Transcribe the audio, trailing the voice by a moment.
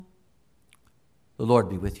The Lord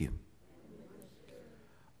be with you.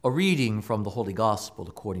 A reading from the Holy Gospel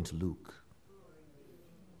according to Luke.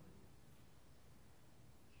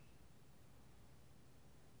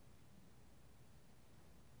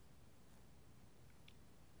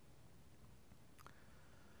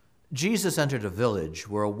 Jesus entered a village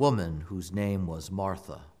where a woman whose name was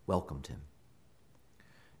Martha welcomed him.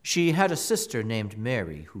 She had a sister named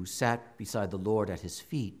Mary who sat beside the Lord at his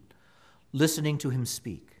feet, listening to him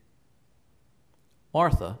speak.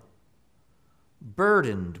 Martha,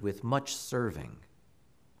 burdened with much serving,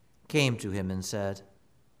 came to him and said,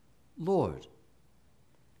 "Lord,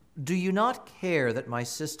 do you not care that my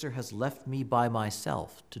sister has left me by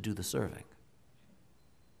myself to do the serving?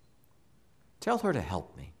 Tell her to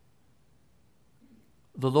help me."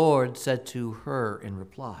 The Lord said to her in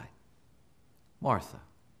reply, "Martha,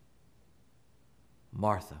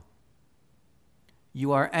 Martha,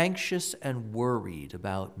 you are anxious and worried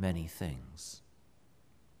about many things.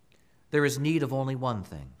 There is need of only one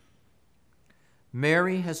thing.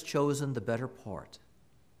 Mary has chosen the better part,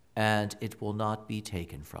 and it will not be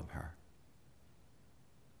taken from her."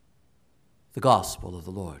 The Gospel of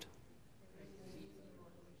the Lord.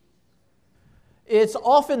 It's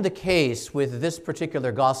often the case with this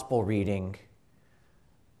particular gospel reading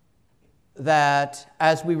that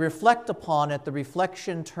as we reflect upon it, the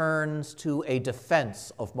reflection turns to a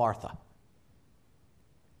defense of Martha.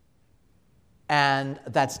 And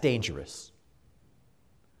that's dangerous.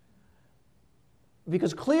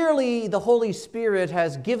 Because clearly the Holy Spirit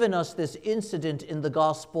has given us this incident in the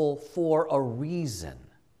gospel for a reason.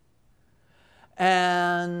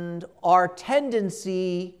 And our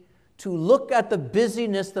tendency to look at the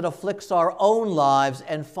busyness that afflicts our own lives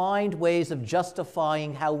and find ways of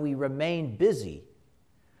justifying how we remain busy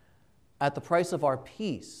at the price of our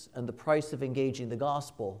peace and the price of engaging the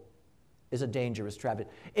gospel is a dangerous trap.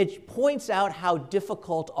 It points out how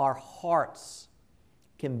difficult our hearts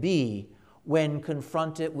can be when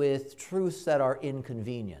confronted with truths that are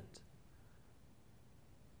inconvenient.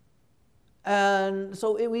 And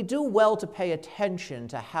so we do well to pay attention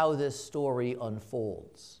to how this story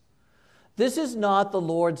unfolds. This is not the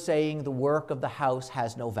Lord saying the work of the house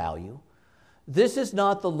has no value. This is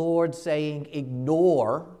not the Lord saying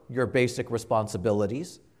ignore your basic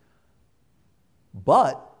responsibilities.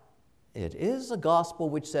 But it is a gospel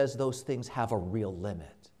which says those things have a real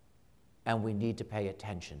limit, and we need to pay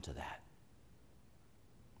attention to that.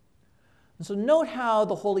 And so note how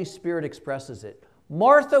the Holy Spirit expresses it.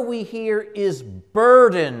 Martha, we hear, is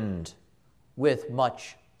burdened with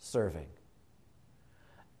much serving.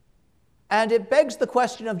 And it begs the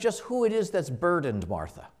question of just who it is that's burdened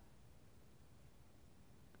Martha.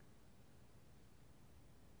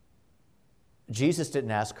 Jesus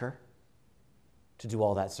didn't ask her to do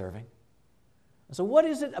all that serving. So what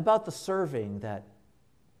is it about the serving that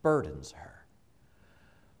burdens her?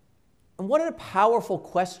 And what a powerful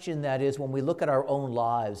question that is when we look at our own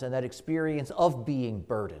lives and that experience of being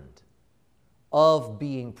burdened, of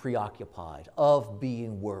being preoccupied, of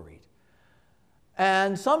being worried.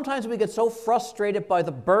 And sometimes we get so frustrated by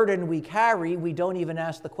the burden we carry, we don't even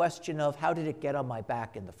ask the question of how did it get on my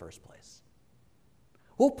back in the first place?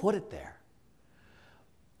 Who put it there?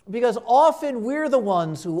 Because often we're the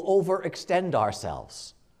ones who overextend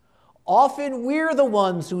ourselves. Often we're the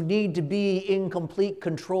ones who need to be in complete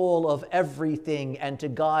control of everything and to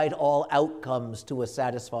guide all outcomes to a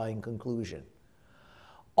satisfying conclusion.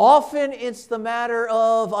 Often it's the matter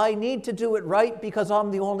of I need to do it right because I'm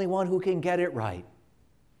the only one who can get it right.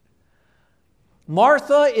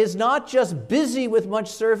 Martha is not just busy with much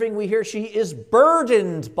serving, we hear she is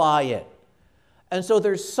burdened by it. And so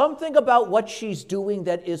there's something about what she's doing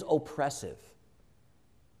that is oppressive.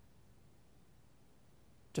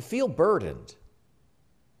 To feel burdened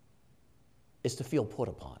is to feel put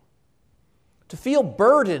upon. To feel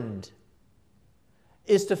burdened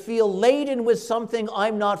is to feel laden with something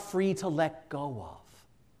I'm not free to let go of,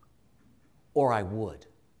 or I would.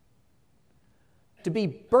 To be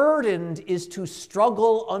burdened is to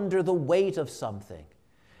struggle under the weight of something.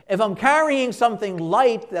 If I'm carrying something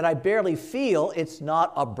light that I barely feel, it's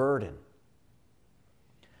not a burden.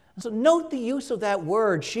 And so note the use of that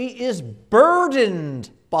word. She is burdened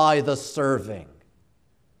by the serving.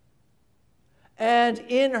 And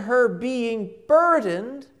in her being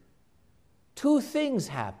burdened, two things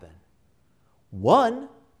happen. One,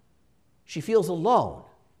 she feels alone,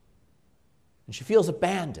 and she feels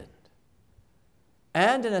abandoned.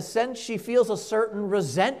 And in a sense, she feels a certain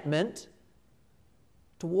resentment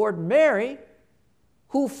toward Mary,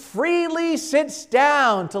 who freely sits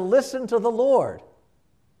down to listen to the Lord.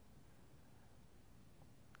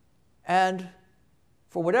 And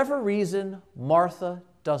For whatever reason, Martha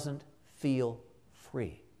doesn't feel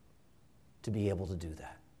free to be able to do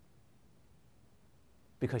that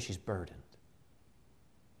because she's burdened.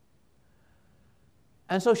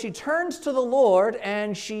 And so she turns to the Lord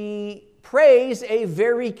and she prays a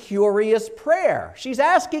very curious prayer. She's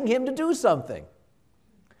asking him to do something.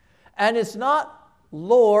 And it's not,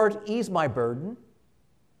 Lord, ease my burden.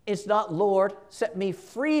 It's not, Lord, set me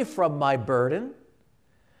free from my burden.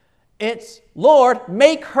 It's, Lord,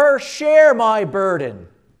 make her share my burden.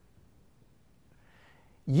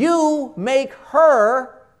 You make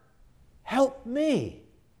her help me.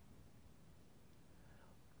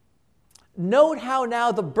 Note how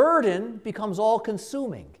now the burden becomes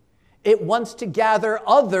all-consuming. It wants to gather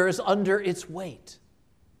others under its weight.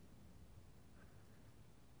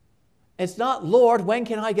 It's not, Lord, when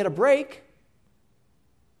can I get a break?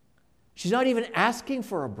 She's not even asking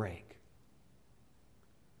for a break.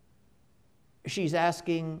 She's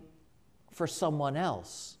asking for someone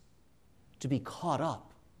else to be caught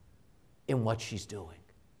up in what she's doing.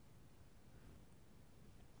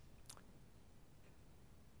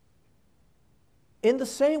 In the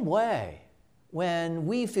same way, when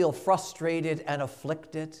we feel frustrated and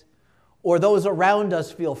afflicted, or those around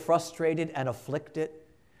us feel frustrated and afflicted,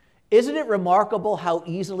 isn't it remarkable how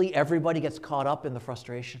easily everybody gets caught up in the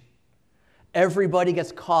frustration? Everybody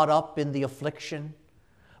gets caught up in the affliction.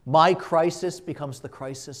 My crisis becomes the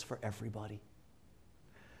crisis for everybody.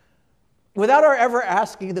 Without our ever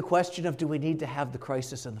asking the question of, do we need to have the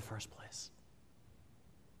crisis in the first place?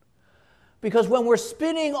 Because when we're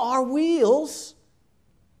spinning our wheels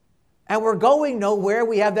and we're going nowhere,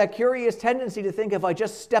 we have that curious tendency to think, if I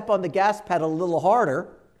just step on the gas pedal a little harder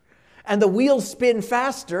and the wheels spin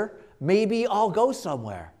faster, maybe I'll go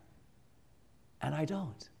somewhere. And I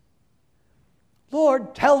don't.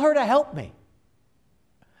 Lord, tell her to help me.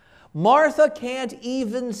 Martha can't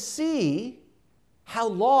even see how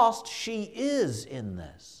lost she is in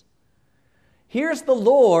this. Here's the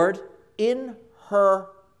Lord in her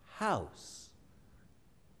house.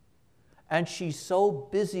 And she's so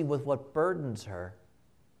busy with what burdens her,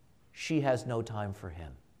 she has no time for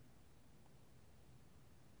him.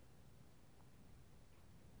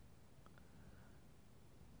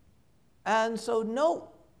 And so note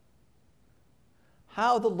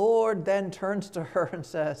how the Lord then turns to her and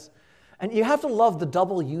says, and you have to love the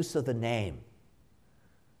double use of the name.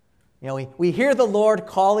 You know, we hear the Lord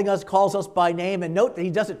calling us, calls us by name, and note that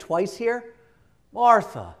he does it twice here.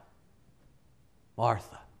 Martha,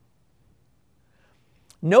 Martha.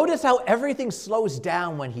 Notice how everything slows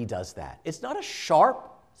down when he does that. It's not a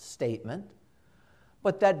sharp statement,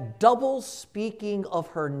 but that double speaking of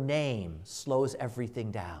her name slows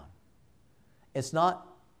everything down. It's not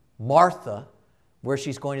Martha, where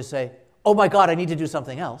she's going to say, oh my God, I need to do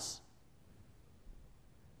something else.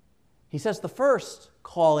 He says the first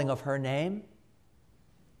calling of her name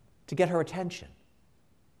to get her attention.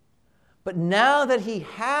 But now that he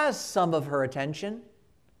has some of her attention,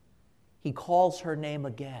 he calls her name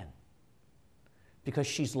again because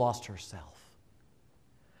she's lost herself.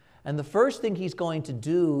 And the first thing he's going to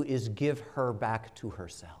do is give her back to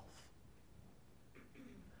herself.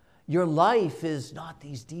 Your life is not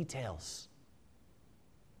these details.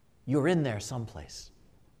 You're in there someplace.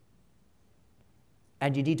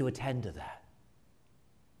 And you need to attend to that.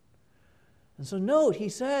 And so note, he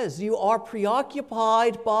says, you are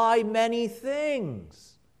preoccupied by many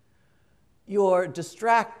things. You're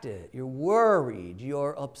distracted, you're worried,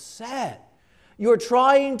 you're upset. You're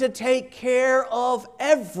trying to take care of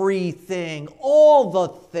everything, all the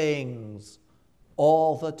things,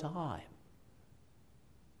 all the time.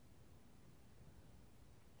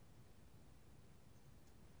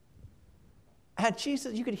 And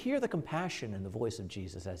Jesus, you could hear the compassion in the voice of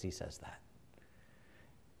Jesus as he says that.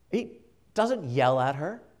 He doesn't yell at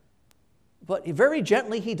her, but very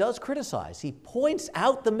gently he does criticize. He points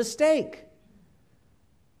out the mistake.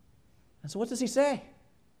 And so what does he say?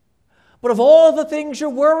 But of all the things you're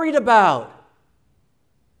worried about,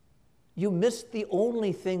 you missed the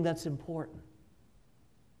only thing that's important.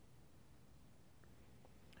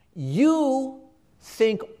 You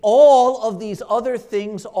think all of these other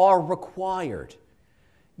things are required.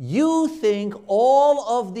 You think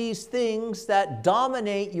all of these things that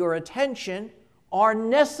dominate your attention are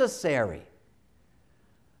necessary.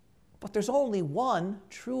 But there's only one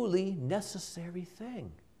truly necessary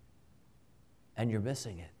thing. And you're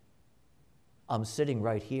missing it. I'm sitting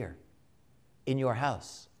right here in your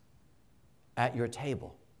house, at your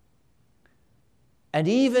table. And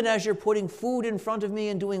even as you're putting food in front of me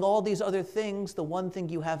and doing all these other things, the one thing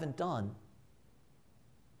you haven't done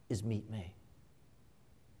is meet me.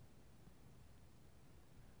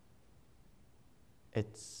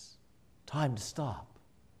 It's time to stop.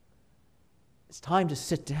 It's time to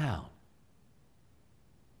sit down.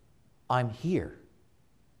 I'm here.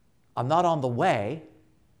 I'm not on the way.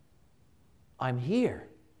 I'm here.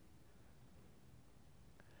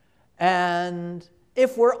 And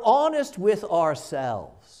if we're honest with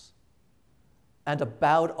ourselves and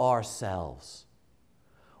about ourselves,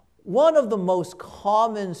 one of the most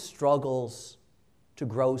common struggles to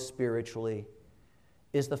grow spiritually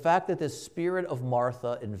is the fact that this spirit of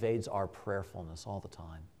Martha invades our prayerfulness all the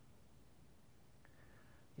time.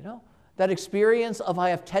 You know, that experience of I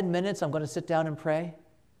have 10 minutes, I'm going to sit down and pray,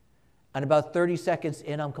 and about 30 seconds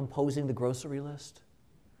in, I'm composing the grocery list.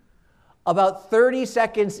 About 30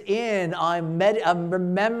 seconds in, I'm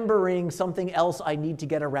remembering something else I need to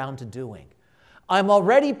get around to doing. I'm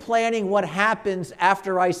already planning what happens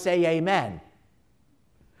after I say amen.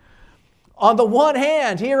 On the one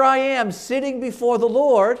hand, here I am sitting before the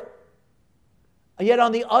Lord, yet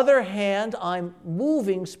on the other hand, I'm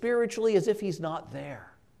moving spiritually as if He's not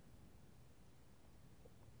there.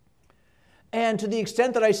 And to the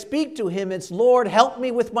extent that I speak to Him, it's, Lord, help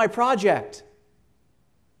me with my project.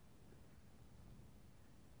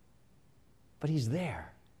 But He's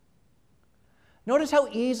there. Notice how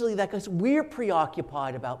easily that goes. We're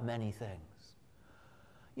preoccupied about many things.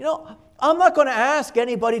 You know, I'm not going to ask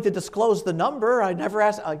anybody to disclose the number. I never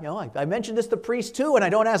ask, I mentioned this to priests too, and I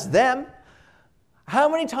don't ask them. How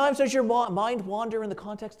many times does your mind wander in the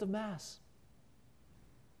context of Mass?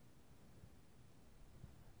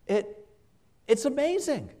 It's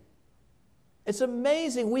amazing. It's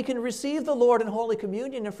amazing. We can receive the Lord in Holy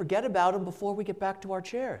Communion and forget about Him before we get back to our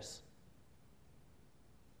chairs.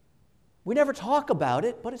 We never talk about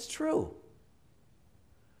it, but it's true.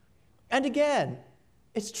 And again,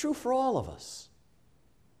 it's true for all of us.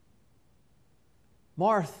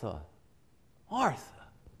 Martha, Martha,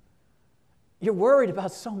 you're worried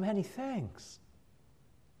about so many things.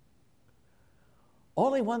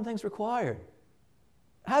 Only one thing's required.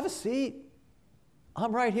 Have a seat.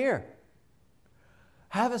 I'm right here.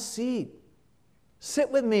 Have a seat.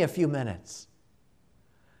 Sit with me a few minutes.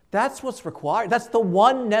 That's what's required. That's the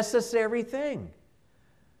one necessary thing.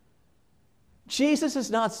 Jesus is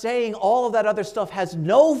not saying all of that other stuff has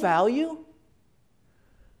no value,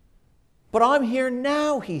 but I'm here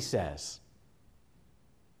now, He says.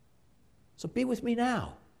 So be with me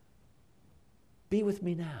now. Be with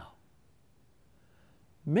me now.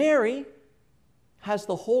 Mary has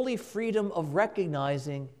the holy freedom of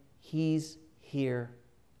recognizing He's here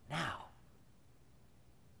now,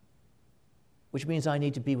 which means I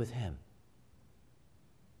need to be with Him.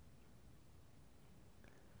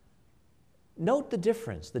 Note the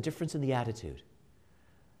difference in the attitude.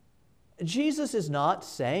 Jesus is not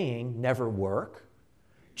saying never work.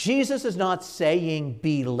 Jesus is not saying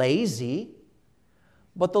be lazy.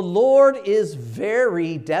 But the Lord is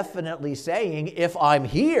very definitely saying, if I'm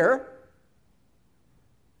here,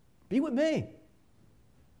 be with me.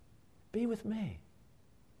 Be with me.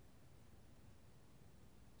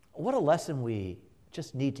 What a lesson we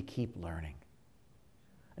just need to keep learning.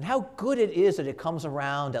 And how good it is that it comes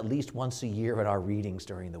around at least once a year at our readings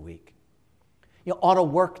during the week. You know, on a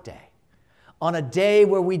work day, on a day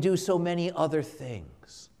where we do so many other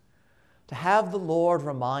things, to have the Lord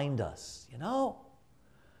remind us,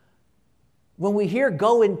 when we hear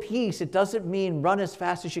go in peace, it doesn't mean run as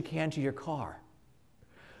fast as you can to your car.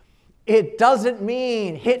 It doesn't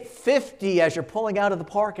mean hit 50 as you're pulling out of the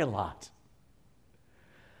parking lot.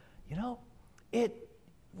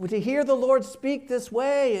 To hear the Lord speak this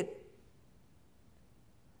way,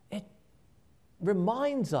 it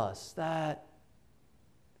reminds us that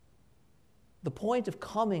the point of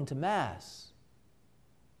coming to Mass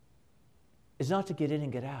is not to get in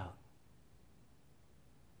and get out,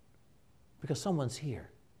 because someone's here.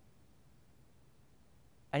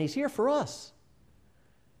 And He's here for us.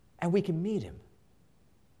 And we can meet Him.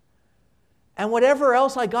 And whatever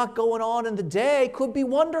else I got going on in the day could be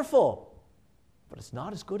wonderful. But it's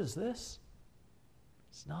not as good as this.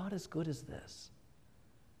 It's not as good as this.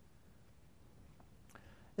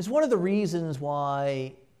 It's one of the reasons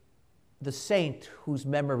why the saint whose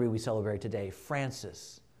memory we celebrate today,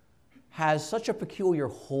 Francis, has such a peculiar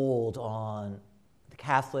hold on the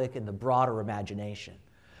Catholic and the broader imagination.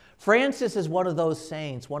 Francis is one of those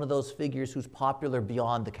saints, one of those figures who's popular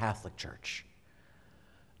beyond the Catholic Church.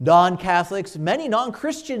 Non-Catholics, many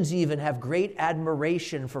non-Christians even, have great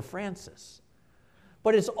admiration for Francis.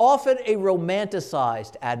 But it's often a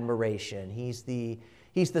romanticized admiration. He's the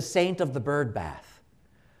saint of the bird bath,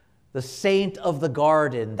 the saint of the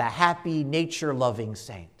garden, the happy, nature-loving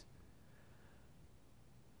saint.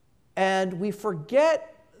 And we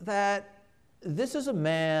forget that this is a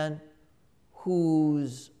man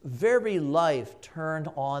whose very life turned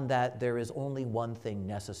on that there is only one thing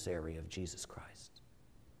necessary of Jesus Christ.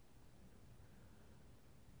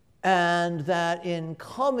 And that in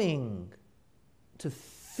coming to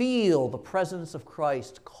feel the presence of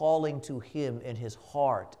Christ calling to him in his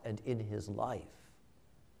heart and in his life,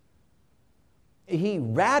 he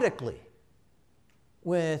radically,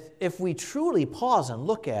 with, if we truly pause and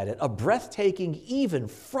look at it, a breathtaking, even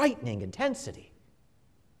frightening intensity,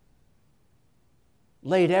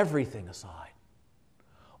 laid everything aside.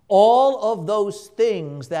 All of those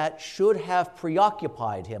things that should have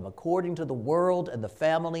preoccupied him according to the world and the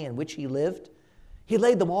family in which he lived, he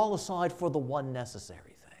laid them all aside for the one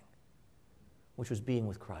necessary thing, which was being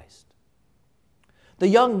with Christ. The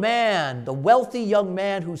young man, the wealthy young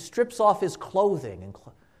man who strips off his clothing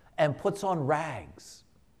and puts on rags.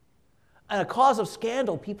 And a cause of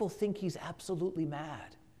scandal, people think he's absolutely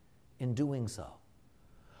mad in doing so.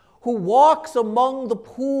 Who walks among the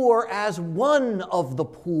poor as one of the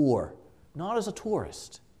poor, not as a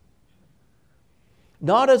tourist.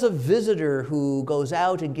 Not as a visitor who goes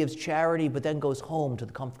out and gives charity but then goes home to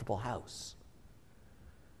the comfortable house.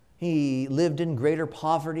 He lived in greater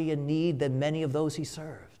poverty and need than many of those he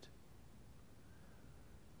served.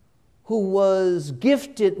 Who was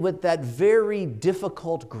gifted with that very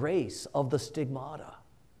difficult grace of the stigmata.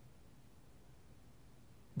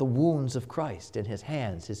 The wounds of Christ in his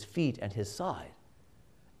hands, his feet, and his side.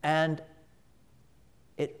 And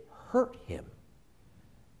it hurt him.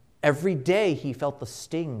 Every day he felt the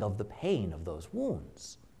sting of the pain of those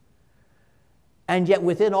wounds. And yet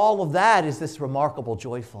within all of that is this remarkable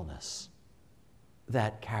joyfulness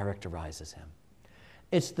that characterizes him.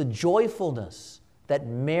 It's the joyfulness that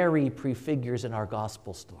Mary prefigures in our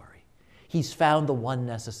gospel story. He's found the one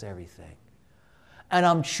necessary thing. And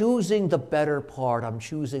I'm choosing the better part. I'm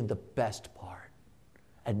choosing the best part.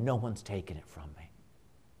 And no one's taken it from me.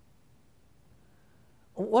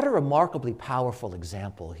 What a remarkably powerful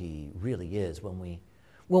example he really is when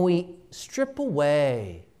we strip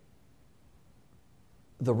away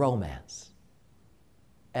the romance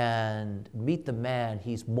and meet the man.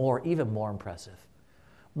 He's even more impressive,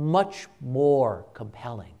 much more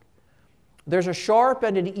compelling. There's a sharp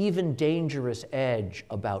and an even dangerous edge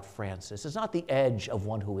about Francis. It's not the edge of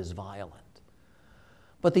one who is violent,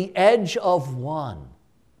 but the edge of one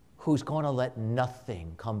who's going to let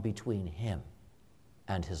nothing come between him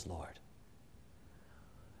and his Lord.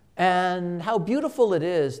 And how beautiful it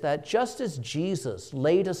is that just as Jesus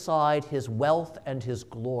laid aside his wealth and his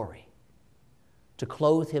glory to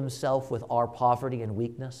clothe himself with our poverty and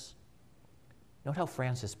weakness, note how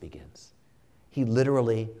Francis begins. He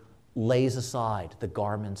literally lays aside the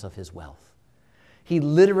garments of his wealth. He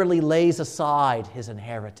literally lays aside his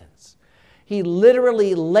inheritance. He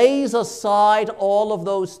literally lays aside all of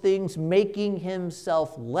those things, making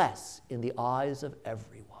himself less in the eyes of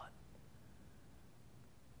everyone,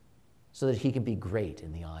 so that he can be great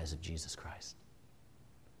in the eyes of Jesus Christ.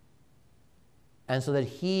 And so that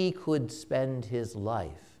he could spend his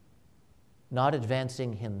life not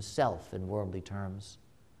advancing himself in worldly terms,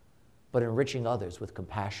 but enriching others with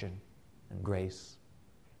compassion and grace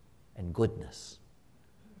and goodness.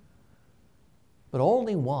 But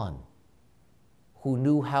only one who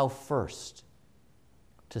knew how first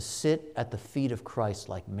to sit at the feet of Christ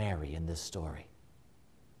like Mary in this story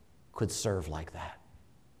could serve like that.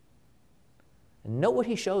 And note what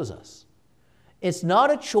he shows us. It's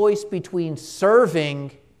not a choice between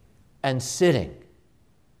serving and sitting.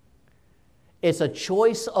 It's a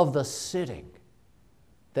choice of the sitting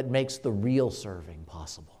that makes the real serving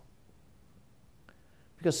possible.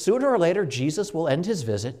 Because sooner or later, Jesus will end his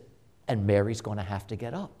visit, and Mary's going to have to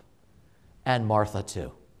get up, and Martha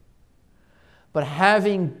too. But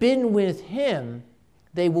having been with him,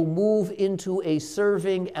 they will move into a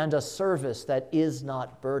serving and a service that is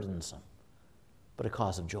not burdensome, but a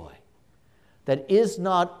cause of joy, that is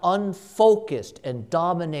not unfocused and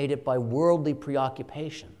dominated by worldly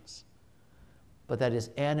preoccupations, but that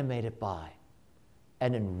is animated by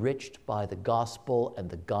and enriched by the gospel and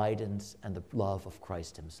the guidance and the love of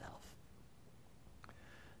Christ himself.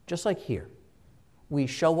 Just like here, we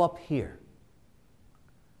show up here,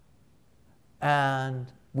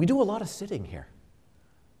 and we do a lot of sitting here,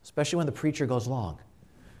 especially when the preacher goes long.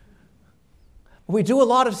 We do a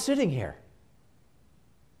lot of sitting here.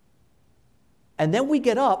 And then we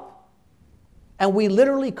get up, and we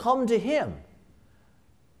literally come to him.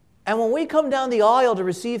 And when we come down the aisle to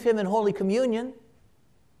receive him in Holy Communion,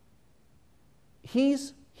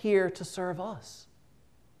 he's here to serve us.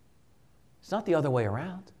 It's not the other way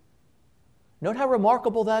around. Note how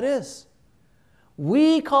remarkable that is.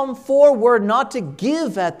 We come forward not to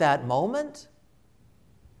give at that moment,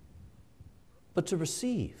 but to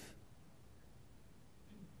receive.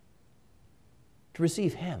 To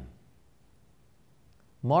receive him.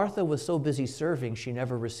 Martha was so busy serving, she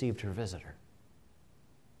never received her visitor.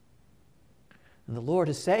 And the Lord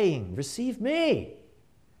is saying, receive me.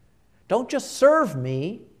 Don't just serve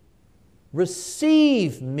me,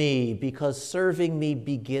 receive me, because serving me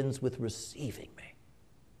begins with receiving me.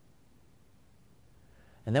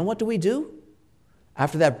 And then what do?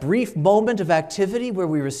 After that brief moment of activity where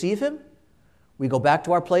we receive him, we go back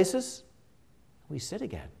to our places, we sit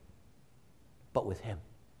again, but with him.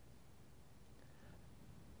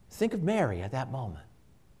 Think of Mary at that moment.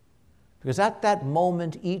 Because at that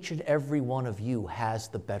moment, each and every one of you has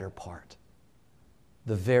the better part,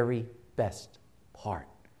 the very best part.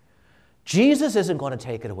 Jesus isn't going to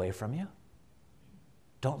take it away from you.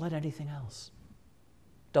 Don't let anything else.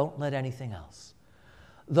 Don't let anything else.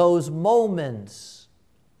 Those moments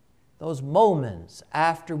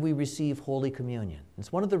after we receive Holy Communion,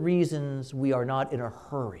 it's one of the reasons we are not in a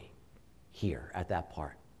hurry here at that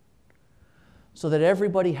part. So that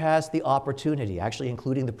everybody has the opportunity, actually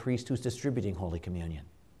including the priest who's distributing Holy Communion,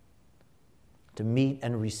 to meet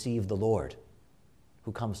and receive the Lord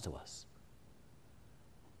who comes to us.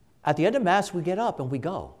 At the end of Mass, we get up and we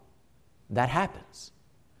go. That happens.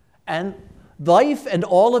 And life and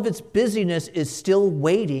all of its busyness is still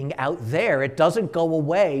waiting out there. It doesn't go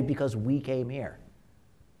away because we came here.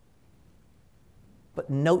 But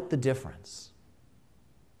note the difference.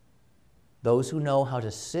 Those who know how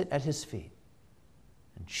to sit at his feet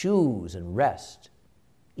and choose and rest,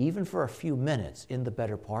 even for a few minutes in the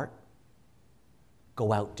better part,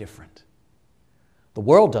 go out different. The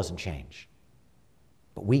world doesn't change,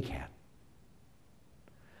 but we can.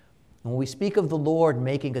 And when we speak of the Lord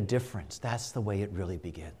making a difference, that's the way it really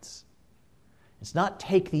begins. It's not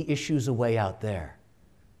take the issues away out there.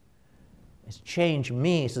 It's change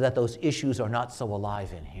me so that those issues are not so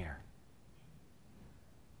alive in here.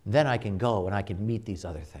 Then I can go and I can meet these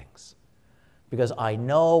other things. Because I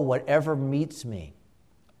know whatever meets me,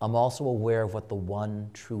 I'm also aware of what the one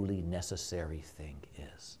truly necessary thing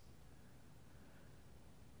is.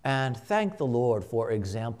 And thank the Lord for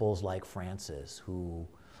examples like Francis, who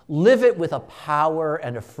live it with a power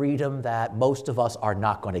and a freedom that most of us are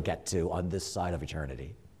not going to get to on this side of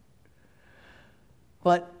eternity.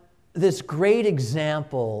 But this great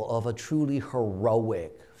example of a truly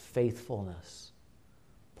heroic faithfulness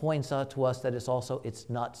points out to us that it's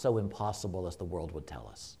not so impossible as the world would tell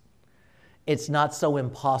us. It's not so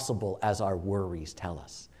impossible as our worries tell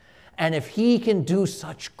us. And if he can do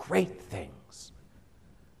such great things,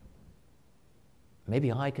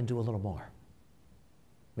 maybe I can do a little more.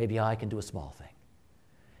 Maybe I can do a small thing.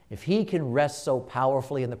 If he can rest so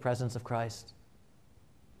powerfully in the presence of Christ,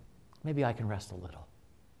 maybe I can rest a little.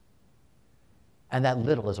 And that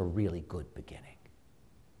little is a really good beginning.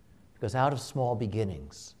 Because out of small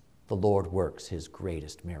beginnings, the Lord works his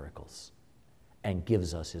greatest miracles and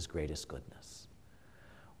gives us his greatest goodness.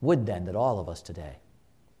 Would then that all of us today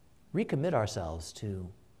recommit ourselves to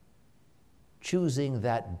choosing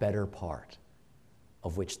that better part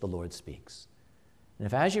of which the Lord speaks. And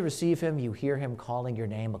if as you receive him, you hear him calling your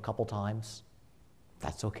name a couple times,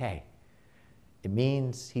 that's okay. It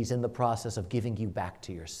means he's in the process of giving you back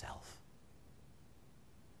to yourself.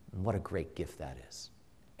 And what a great gift that is.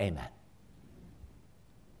 Amen.